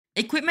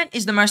Equipment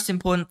is the most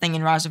important thing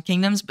in Rise of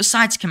Kingdoms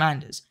besides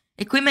commanders.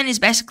 Equipment is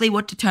basically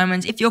what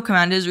determines if your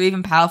commanders are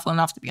even powerful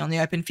enough to be on the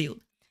open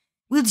field.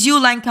 With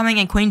LIANG coming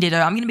and Queen DIDO,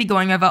 I'm going to be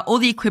going over all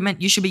the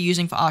equipment you should be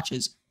using for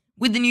archers.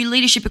 With the new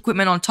leadership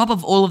equipment on top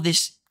of all of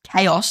this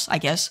chaos, I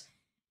guess,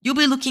 you'll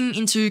be looking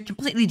into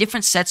completely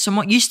different sets from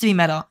what used to be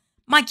meta.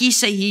 My gear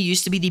set here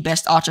used to be the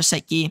best archer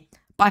set gear,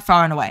 by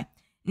far and away.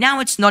 Now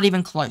it's not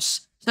even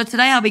close. So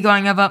today I'll be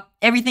going over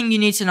everything you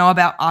need to know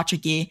about archer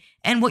gear,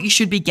 and what you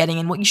should be getting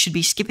and what you should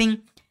be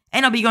skipping,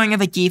 and I'll be going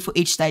over gear for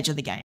each stage of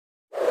the game.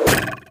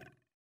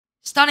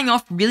 Starting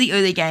off really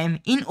early game,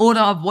 in order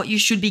of what you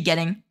should be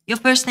getting, your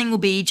first thing will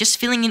be just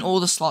filling in all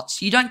the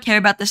slots. You don't care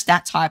about the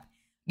stat type,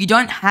 you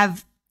don't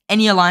have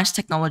any alliance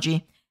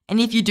technology, and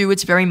if you do,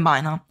 it's very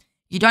minor.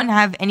 You don't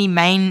have any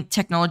main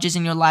technologies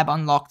in your lab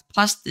unlocked,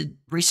 plus the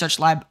research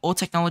lab or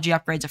technology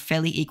upgrades are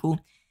fairly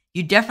equal.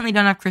 You definitely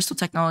don't have crystal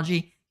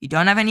technology, you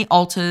don't have any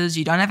altars,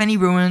 you don't have any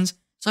ruins,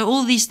 so all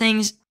of these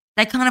things,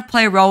 they kind of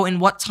play a role in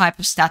what type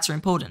of stats are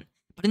important.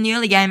 But in the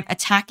early game,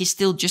 attack is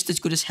still just as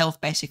good as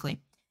health,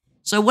 basically.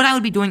 So what I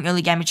would be doing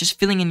early game is just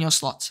filling in your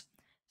slots.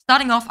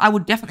 Starting off, I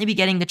would definitely be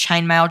getting the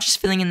chainmail, just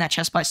filling in that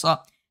chestplate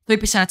slot.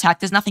 3%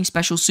 attack, there's nothing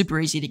special, super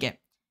easy to get.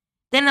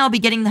 Then I'll be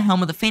getting the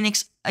Helm of the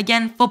Phoenix.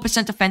 Again,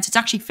 4% defense, it's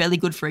actually fairly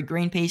good for a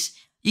green piece.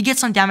 You get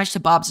some damage to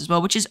barbs as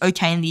well, which is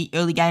okay in the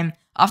early game.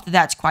 After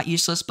that, it's quite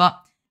useless,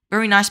 but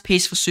very nice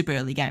piece for super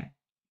early game.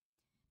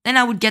 Then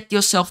I would get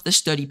yourself the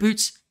sturdy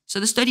boots. So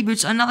the sturdy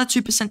boots are another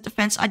 2%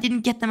 defense. I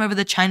didn't get them over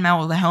the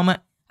chainmail or the helmet.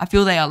 I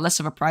feel they are less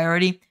of a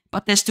priority,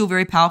 but they're still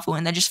very powerful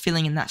and they're just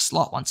filling in that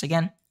slot once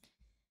again.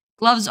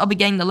 Gloves, I'll be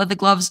getting the leather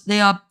gloves. They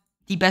are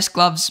the best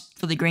gloves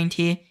for the green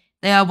tier.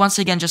 They are once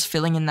again just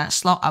filling in that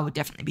slot. I would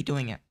definitely be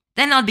doing it.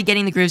 Then I'd be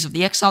getting the Grooves of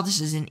the Exile.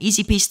 This is an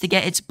easy piece to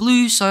get. It's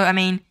blue, so I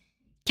mean,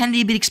 can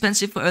be a bit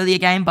expensive for earlier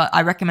game, but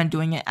I recommend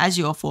doing it as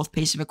your fourth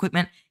piece of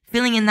equipment.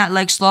 Filling in that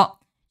leg slot.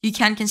 You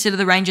can consider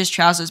the Ranger's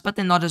trousers, but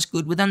they're not as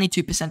good with only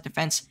 2%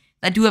 defense.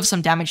 They do have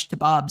some damage to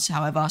barbs,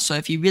 however, so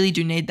if you really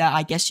do need that,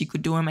 I guess you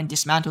could do them and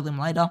dismantle them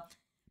later.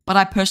 But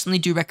I personally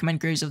do recommend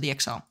Grooves of the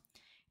Exile.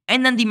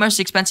 And then the most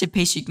expensive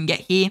piece you can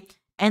get here,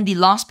 and the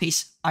last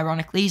piece,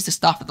 ironically, is the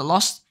Staff of the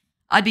Lost.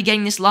 I'd be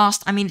getting this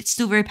last. I mean, it's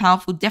still very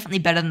powerful, definitely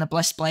better than the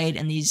Blessed Blade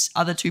and these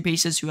other two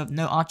pieces who have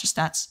no archer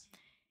stats.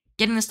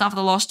 Getting the Staff of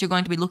the Lost, you're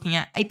going to be looking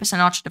at 8%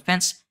 archer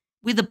defense,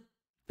 with a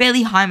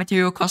fairly high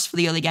material cost for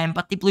the early game,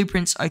 but the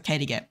blueprint's okay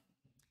to get.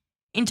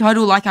 In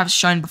total, like I've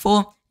shown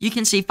before, you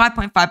can see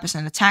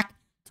 5.5% attack,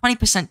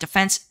 20%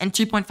 defense, and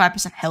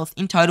 2.5% health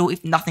in total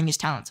if nothing is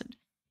talented.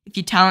 If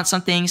you talent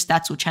some things,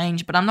 stats will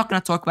change, but I'm not going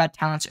to talk about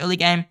talents early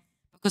game,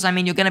 because I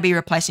mean you're going to be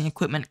replacing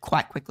equipment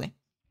quite quickly.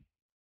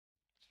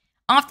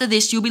 After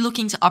this, you'll be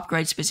looking to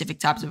upgrade specific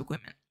types of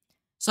equipment.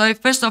 So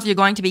first off, you're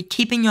going to be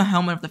keeping your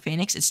Helmet of the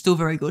Phoenix, it's still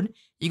very good.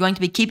 You're going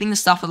to be keeping the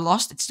Staff of the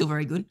Lost, it's still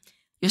very good.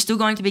 You're still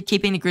going to be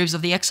keeping the Grooves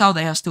of the Exile,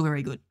 they are still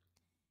very good.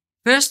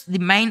 First, the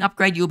main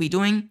upgrade you'll be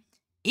doing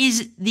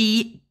is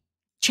the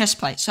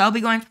chestplate. So I'll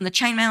be going from the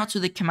chainmail to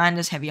the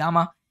Commander's Heavy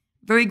Armor.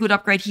 Very good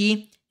upgrade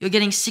here. You're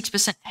getting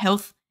 6%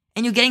 health,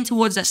 and you're getting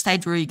towards that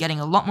stage where you're getting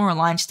a lot more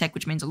Alliance tech,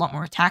 which means a lot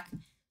more attack.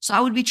 So I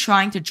would be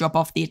trying to drop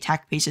off the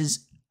attack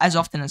pieces as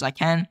often as I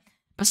can,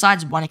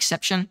 besides one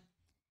exception.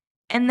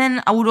 And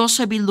then I would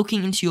also be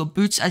looking into your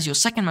boots as your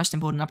second most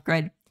important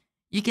upgrade.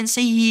 You can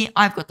see here,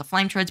 I've got the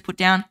Flame Treads put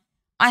down.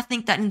 I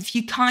think that if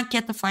you can't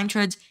get the Flame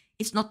Treads,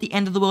 it's not the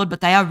end of the world, but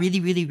they are really,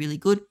 really, really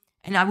good.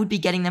 And I would be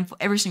getting them for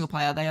every single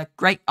player. They are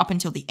great up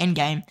until the end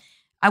game.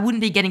 I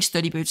wouldn't be getting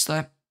sturdy boots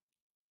though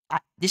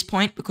at this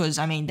point because,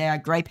 I mean, they are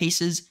grey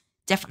pieces.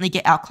 Definitely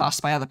get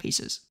outclassed by other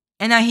pieces.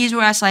 And now here's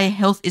where I say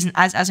health isn't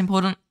as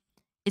important.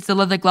 It's the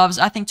leather gloves.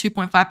 I think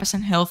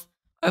 2.5% health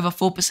over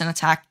 4%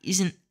 attack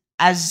isn't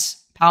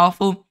as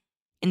powerful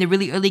in the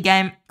really early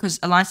game because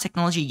Alliance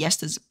technology, yes,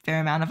 there's a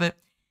fair amount of it,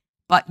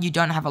 but you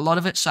don't have a lot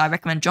of it. So I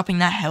recommend dropping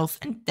that health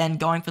and then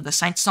going for the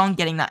Saint Song,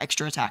 getting that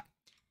extra attack.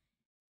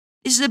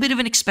 This is a bit of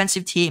an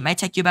expensive tier. It may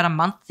take you about a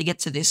month to get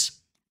to this.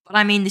 But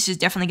I mean, this is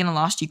definitely going to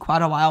last you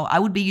quite a while. I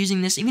would be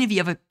using this, even if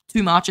you have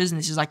 2 marches and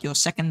this is like your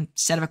second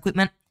set of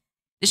equipment.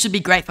 This would be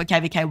great for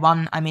KvK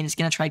 1. I mean, it's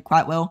going to trade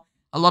quite well.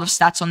 A lot of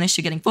stats on this.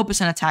 You're getting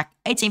 4% attack,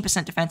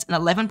 18% defense, and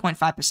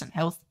 11.5%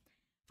 health.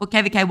 For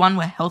KvK 1,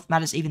 where health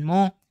matters even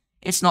more,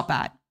 it's not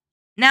bad.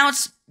 Now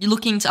you're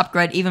looking to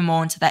upgrade even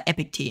more into that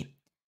epic tier.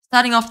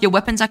 Starting off, your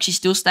weapon's actually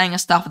still staying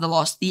as Staff of the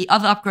Lost. The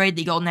other upgrade,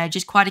 the Golden Age,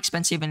 is quite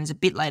expensive and is a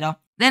bit later.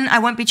 Then I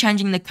won't be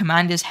changing the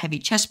Commander's Heavy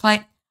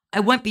Chestplate. I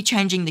won't be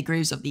changing the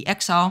Grooves of the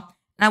Exile.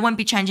 And I won't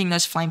be changing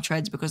those Flame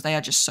Treads because they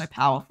are just so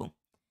powerful.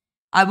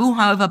 I will,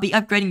 however, be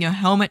upgrading your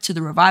helmet to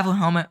the Revival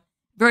Helmet.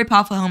 Very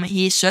powerful helmet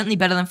here, certainly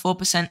better than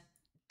 4%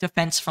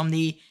 defense from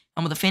the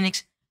Helm of the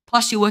Phoenix.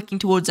 Plus, you're working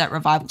towards that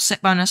Revival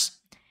set bonus.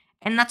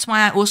 And that's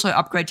why I also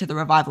upgrade to the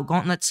Revival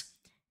Gauntlets.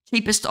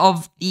 Cheapest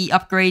of the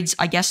upgrades,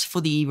 I guess,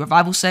 for the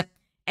Revival set.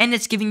 And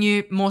it's giving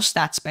you more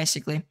stats,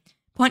 basically.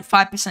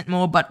 0.5%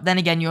 more, but then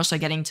again, you're also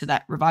getting to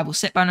that Revival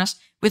set bonus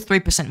with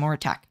 3% more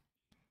attack.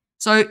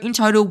 So, in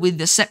total, with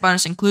the set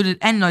bonus included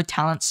and no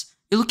talents,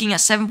 you're looking at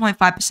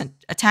 7.5%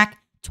 attack,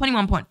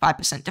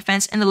 21.5%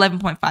 defense, and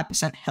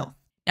 11.5% health.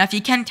 Now, if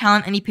you can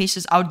talent any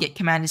pieces, I would get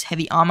Commander's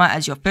Heavy Armor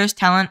as your first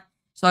talent.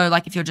 So,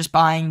 like, if you're just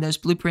buying those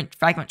Blueprint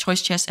Fragment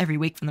Choice chests every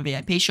week from the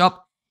VIP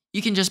shop,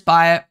 you can just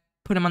buy it,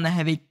 put them on the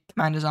Heavy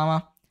Commander's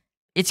Armor.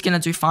 It's going to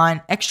do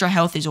fine. Extra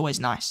health is always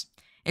nice.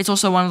 It's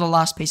also one of the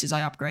last pieces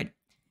I upgrade.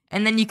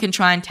 And then you can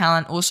try and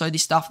talent also the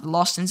Staff of the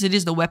Lost. Since it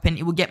is the weapon,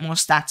 it will get more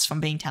stats from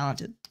being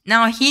talented.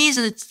 Now, here's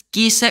a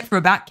gear set for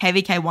about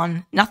KvK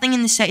 1. Nothing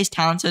in this set is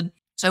talented.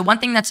 So one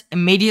thing that's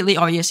immediately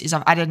obvious is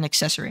I've added an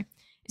accessory.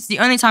 It's the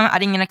only time I'm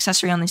adding an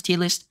accessory on this tier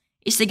list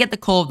is to get the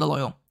Call of the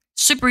Loyal.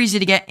 Super easy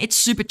to get. It's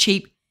super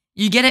cheap.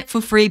 You get it for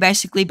free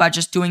basically by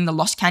just doing the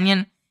Lost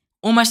Canyon.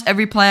 Almost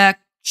every player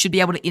should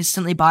be able to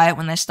instantly buy it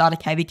when they start a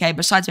KvK.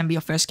 Besides maybe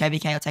your first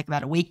KvK, it'll take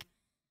about a week.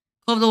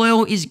 Call of the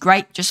Loyal is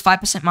great. Just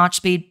 5% March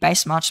Speed,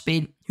 base March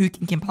Speed. Who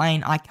can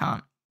complain? I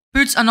can't.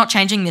 Boots are not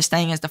changing. They're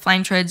staying as the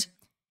Flame Treads.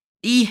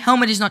 The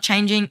helmet is not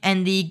changing,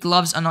 and the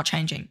gloves are not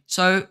changing.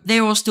 So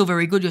they're all still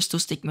very good. You're still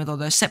sticking with all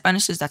those set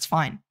bonuses. That's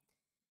fine.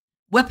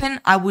 Weapon,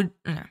 I would...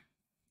 No.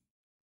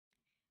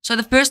 So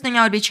the first thing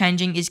I would be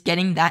changing is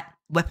getting that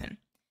weapon.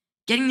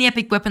 Getting the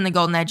Epic Weapon, the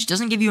Golden Edge,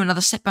 doesn't give you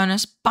another set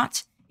bonus,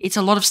 but it's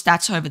a lot of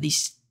stats over the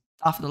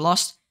Staff of the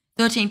Lost.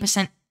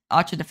 13%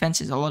 Archer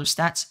Defense is a lot of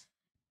stats.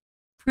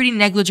 Pretty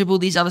negligible,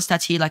 these other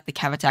stats here, like the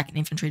Cav Attack and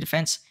Infantry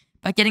Defense.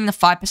 But getting the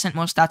 5%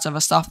 more stats over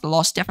Staff of the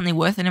Lost, definitely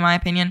worth it in my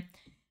opinion.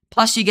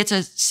 Plus, you get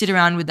to sit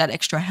around with that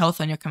extra health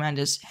on your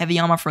Commander's Heavy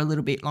Armor for a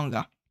little bit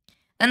longer.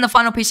 Then the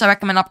final piece I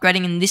recommend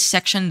upgrading in this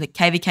section, the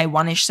KvK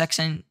 1-ish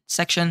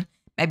section,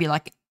 maybe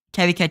like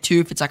KvK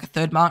 2 if it's like a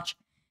third march.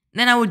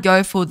 Then I would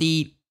go for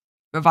the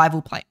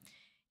Revival Plate.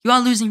 You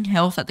are losing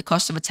health at the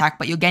cost of attack,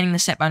 but you're gaining the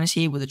set bonus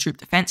here with a Troop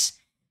Defense.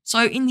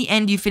 So in the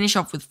end, you finish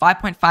off with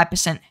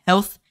 5.5%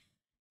 health,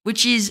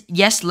 which is,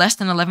 yes, less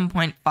than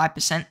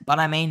 11.5%, but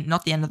I mean,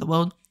 not the end of the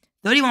world.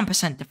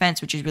 31% defense,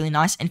 which is really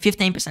nice, and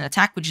 15%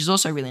 attack, which is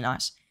also really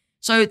nice.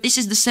 So this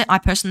is the set I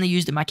personally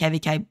used in my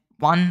KvK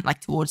 1,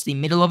 like towards the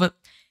middle of it.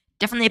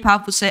 Definitely a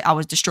powerful set. I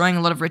was destroying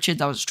a lot of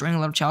Richards, I was destroying a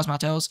lot of Charles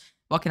Martels.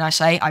 What can I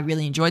say? I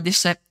really enjoyed this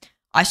set.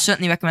 I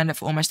certainly recommend it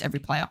for almost every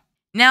player.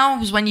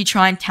 Now is when you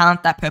try and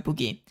talent that purple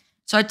gear.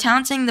 So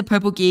talenting the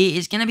purple gear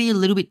is going to be a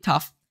little bit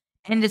tough,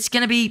 and it's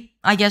going to be,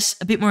 I guess,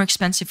 a bit more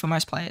expensive for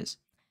most players.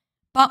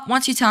 But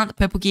once you talent the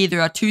purple gear,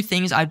 there are two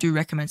things I do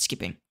recommend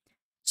skipping.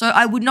 So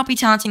I would not be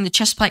talenting the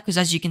chest plate because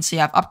as you can see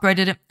I've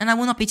upgraded it, and I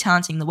will not be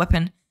talenting the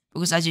weapon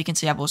because as you can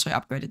see I've also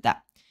upgraded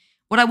that.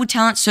 What I would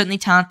talent, certainly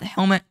talent the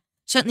helmet,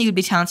 certainly would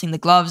be talenting the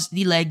gloves,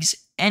 the legs,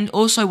 and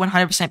also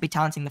 100% be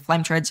talenting the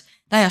Flame Treads.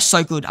 They are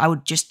so good, I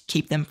would just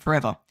keep them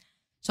forever.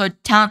 So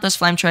talent those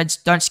Flame Treads,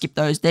 don't skip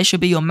those. They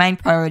should be your main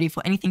priority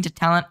for anything to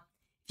talent.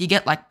 If you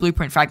get like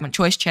Blueprint Fragment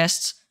Choice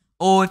chests,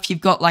 or if you've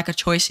got like a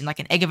choice in like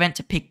an egg event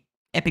to pick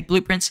epic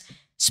blueprints,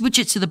 switch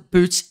it to the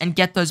boots and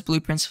get those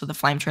blueprints for the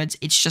Flame Treads.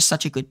 It's just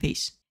such a good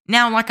piece.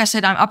 Now, like I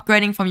said, I'm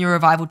upgrading from your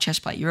Revival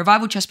chestplate. Your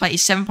Revival chestplate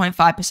is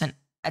 7.5%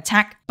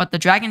 attack, but the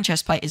Dragon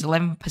chestplate is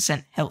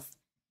 11% health.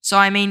 So,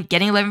 I mean,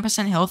 getting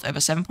 11% health over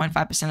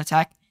 7.5%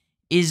 attack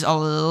is a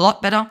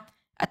lot better.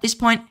 At this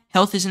point,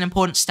 health is an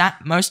important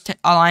stat. Most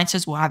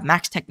alliances will have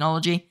max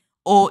technology,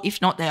 or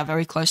if not, they are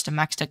very close to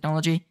max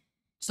technology.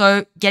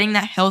 So, getting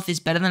that health is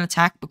better than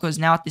attack because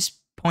now at this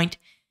point,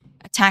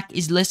 attack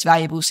is less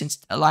valuable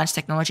since Alliance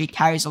technology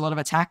carries a lot of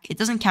attack. It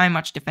doesn't carry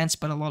much defense,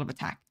 but a lot of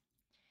attack.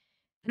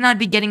 And I'd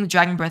be getting the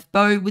Dragon Breath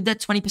Bow with that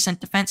 20%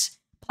 defense,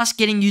 plus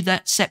getting you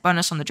that set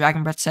bonus on the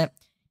Dragon Breath set,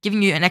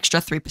 giving you an extra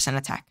 3%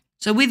 attack.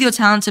 So with your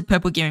talented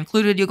purple gear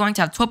included, you're going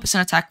to have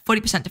 12% attack,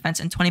 40% defense,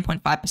 and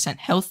 20.5%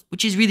 health,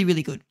 which is really,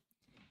 really good.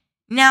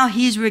 Now,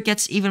 here's where it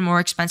gets even more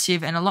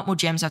expensive, and a lot more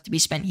gems have to be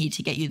spent here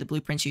to get you the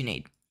blueprints you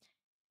need.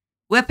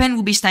 Weapon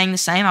will be staying the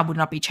same. I would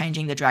not be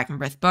changing the Dragon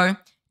Breath Bow.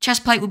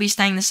 Chestplate will be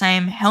staying the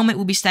same. Helmet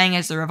will be staying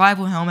as the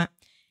Revival helmet.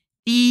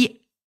 The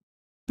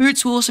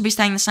boots will also be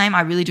staying the same.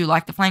 I really do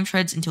like the Flame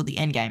Treads until the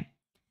end game.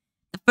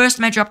 The first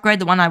major upgrade,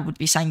 the one I would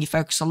be saying you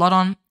focus a lot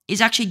on,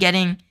 is actually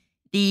getting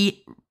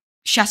the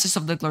Chassis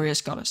of the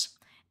Glorious Goddess.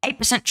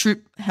 8%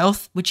 troop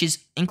health, which is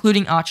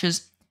including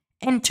archers,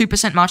 and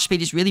 2% march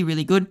speed is really,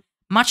 really good.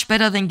 Much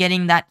better than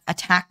getting that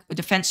attack, or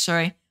defense,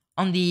 sorry,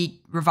 on the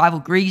Revival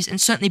Greaves,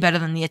 and certainly better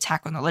than the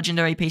attack on the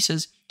legendary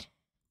pieces.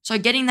 So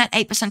getting that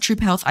 8% troop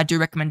health I do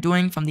recommend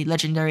doing from the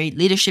legendary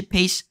leadership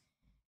piece.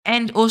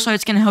 And also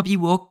it's going to help you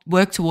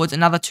work towards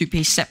another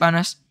 2-piece set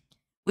bonus,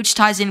 which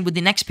ties in with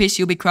the next piece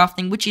you'll be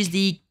crafting, which is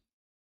the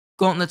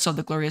Gauntlets of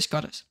the Glorious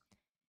Goddess.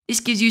 This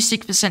gives you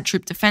 6%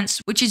 troop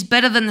defense, which is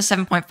better than the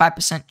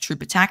 7.5%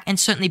 troop attack, and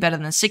certainly better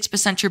than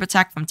 6% troop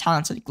attack from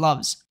talented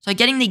gloves. So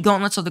getting the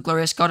Gauntlets of the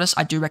Glorious Goddess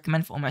I do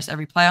recommend for almost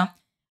every player.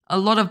 A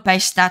lot of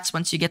base stats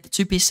once you get the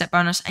 2-piece set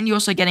bonus, and you're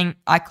also getting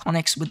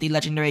iconics with the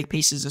legendary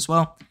pieces as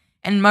well.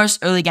 And most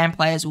early game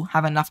players will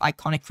have enough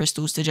iconic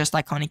crystals to just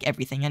iconic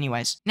everything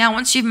anyways. Now,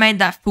 once you've made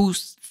that full,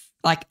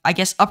 like, I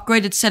guess,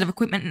 upgraded set of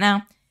equipment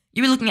now,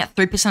 you'll be looking at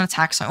 3%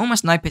 attack, so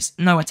almost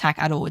no attack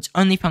at all. It's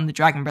only from the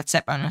Dragon Breath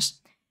set bonus.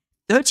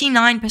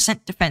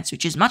 39% defense,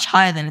 which is much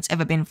higher than it's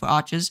ever been for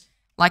archers.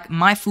 Like,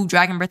 my full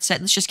Dragon Breath set,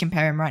 let's just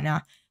compare them right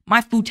now.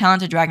 my full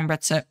talented Dragon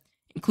Breath set,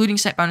 including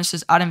set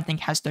bonuses, I don't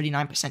think has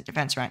 39%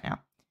 defense right now.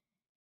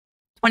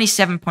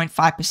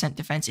 27.5%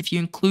 defense. If you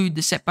include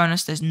the set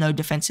bonus, there's no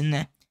defense in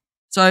there.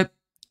 So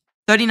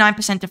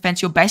 39%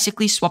 defense, you're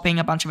basically swapping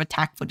a bunch of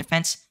attack for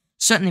defense.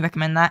 Certainly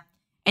recommend that.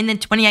 And then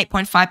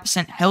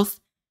 28.5% health.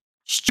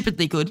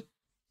 Stupidly good.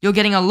 You're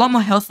getting a lot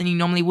more health than you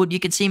normally would. You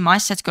can see my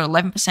set's got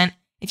 11%.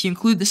 If you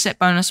include the set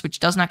bonus, which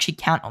doesn't actually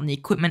count on the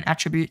equipment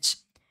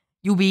attributes,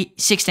 you'll be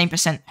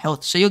 16%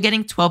 health. So you're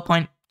getting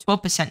 12%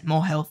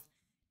 more health.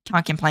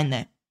 Can't complain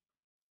there.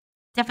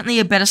 Definitely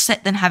a better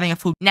set than having a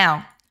full.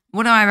 Now,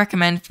 what do I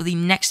recommend for the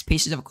next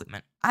pieces of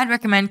equipment? I'd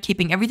recommend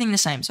keeping everything the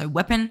same. So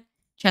weapon,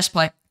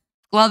 chestplate,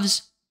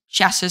 gloves,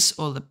 chassis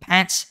or the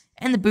pants,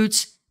 and the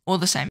boots, all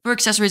the same. For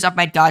accessories, I've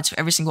made guides for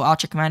every single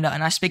archer commander,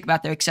 and I speak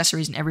about their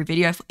accessories in every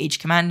video for each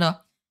commander,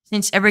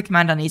 since every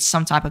commander needs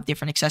some type of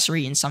different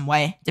accessory in some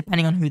way,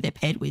 depending on who they're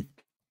paired with.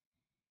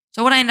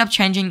 So what I end up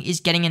changing is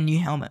getting a new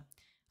helmet.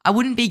 I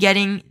wouldn't be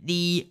getting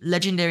the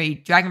legendary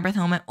Dragon Breath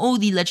helmet or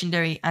the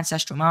legendary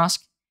Ancestral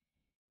Mask.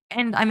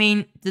 And I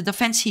mean, the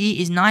defense here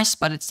is nice,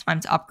 but it's time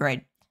to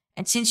upgrade.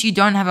 And since you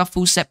don't have a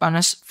full set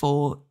bonus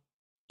for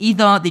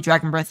either the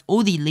Dragon Breath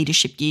or the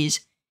leadership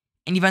gears,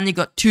 and you've only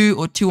got 2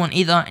 or 2 on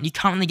either, and you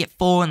can't really get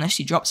 4 unless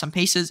you drop some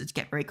pieces, it's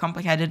get very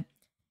complicated.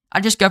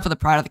 I'd just go for the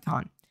Pride of the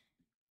Khan.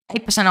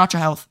 8%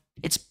 Ultra Health.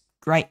 It's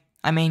great.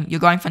 I mean,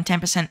 you're going from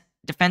 10%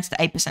 defense to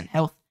 8%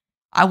 health.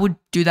 I would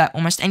do that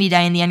almost any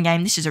day in the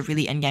endgame. This is a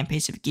really endgame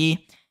piece of gear.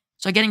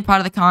 So getting Pride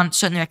of the Khan,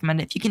 certainly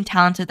recommend it. If you can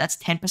talent it, that's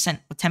 10%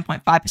 or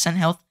 10.5%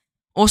 health.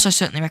 Also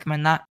certainly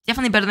recommend that.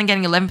 Definitely better than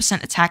getting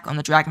 11% attack on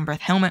the Dragon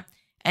Breath helmet.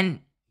 And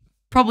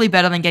probably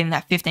better than getting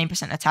that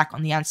 15% attack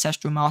on the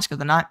Ancestral Mask of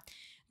the Night.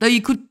 Though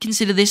you could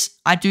consider this,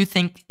 I do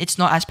think it's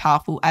not as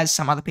powerful as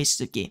some other pieces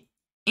of gear.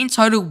 In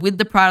total, with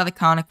the Pride of the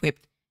Khan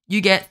equipped,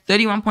 you get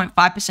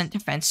 31.5%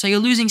 defense, so you're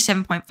losing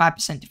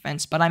 7.5%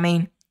 defense, but I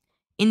mean,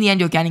 in the end,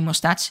 you're gaining more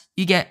stats.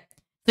 You get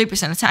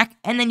 3% attack,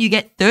 and then you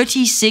get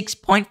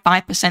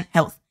 36.5%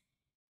 health.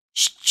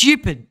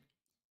 Stupid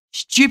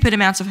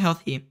amounts of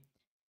health here.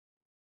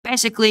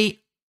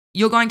 Basically,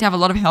 you're going to have a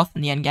lot of health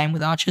in the end game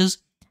with archers,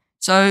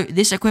 so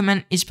this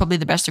equipment is probably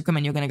the best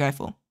equipment you're going to go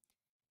for.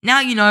 Now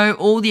you know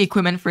all the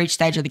equipment for each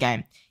stage of the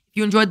game. If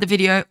you enjoyed the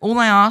video, all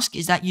I ask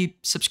is that you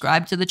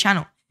subscribe to the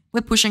channel.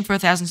 We're pushing for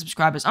 1,000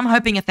 subscribers. I'm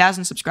hoping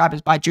 1,000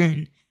 subscribers by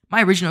June.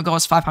 My original goal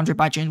is 500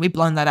 by June. We've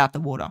blown that out the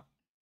water.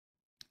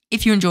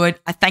 If you enjoyed,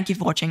 I thank you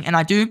for watching, and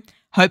I do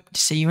hope to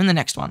see you in the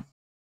next one.